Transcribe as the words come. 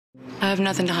I have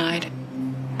nothing to hide.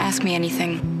 Ask me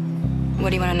anything. What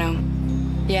do you want to know?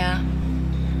 Yeah,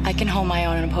 I can hold my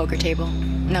own on a poker table.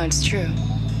 No, it's true.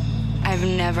 I've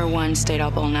never once stayed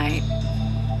up all night.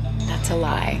 That's a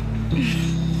lie.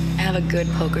 I have a good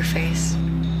poker face.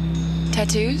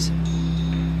 Tattoos?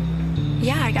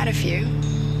 Yeah, I got a few.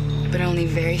 But only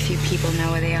very few people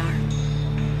know where they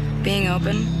are. Being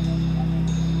open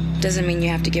doesn't mean you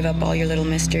have to give up all your little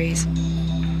mysteries.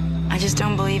 I just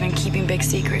don't believe in keeping big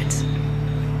secrets.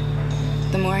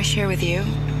 The more I share with you,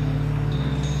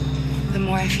 the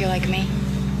more I feel like me.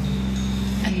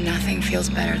 And nothing feels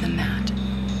better than that.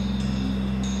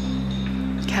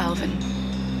 Calvin,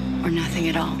 or nothing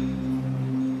at all.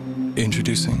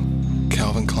 Introducing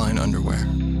Calvin Klein underwear.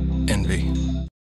 Envy.